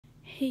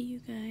Hey you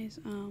guys,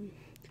 I'm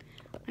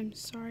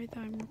sorry that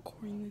I'm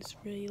recording this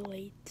really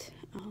late.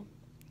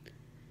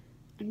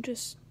 I'm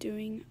just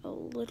doing a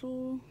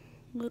little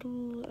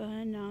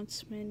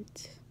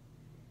announcement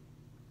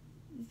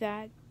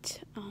that,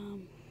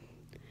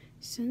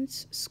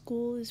 since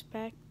school is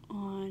back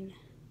on,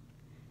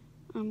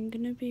 I'm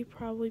gonna be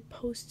probably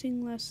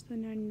posting less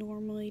than I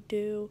normally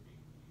do.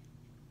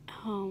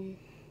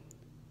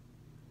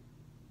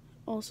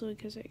 Also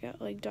because I got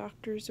like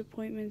doctor's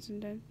appointments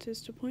and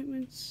dentist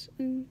appointments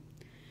and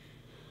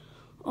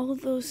all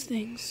of those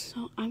things,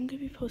 so I'm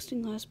gonna be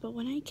posting less, but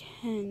when I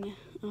can,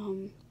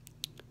 I'm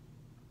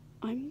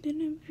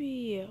gonna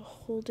be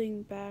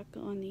holding back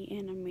on the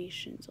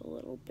animations a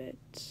little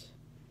bit.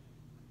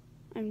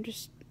 I'm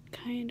just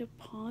kind of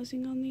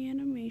pausing on the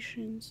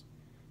animations,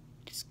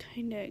 just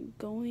kind of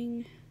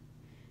going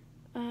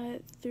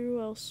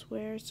through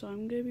elsewhere, so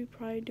I'm gonna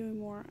be doing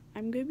more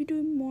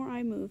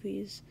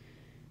iMovies,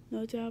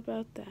 no doubt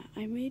about that.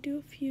 I may do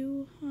a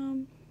few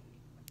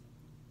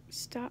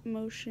stop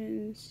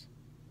motions,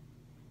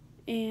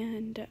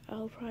 and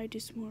I'll probably do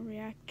some more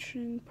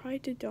reaction, probably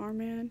to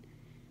Darman,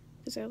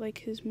 because I like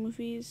his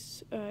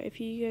movies.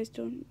 If you guys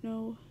don't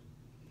know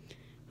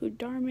who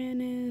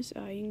Darman is,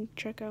 you can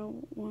check out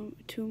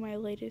two of my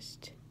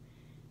latest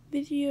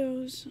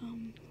videos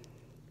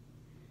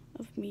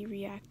of me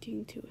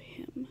reacting to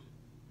him.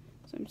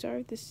 So I'm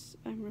sorry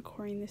I'm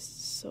recording this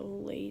so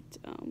late.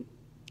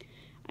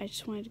 I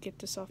just wanted to get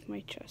this off my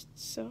chest.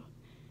 So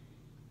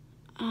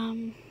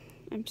I'm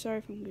sorry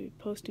if I'm going to be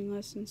posting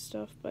less and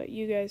stuff, but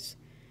you guys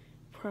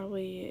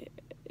probably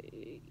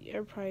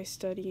are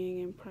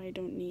studying and probably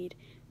don't need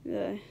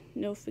the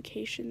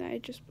notification that I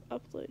just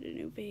uploaded a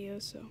new video,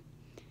 so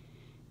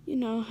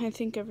I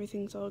think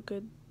everything's all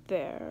good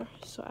there.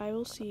 So I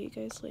will see you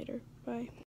guys later. Bye.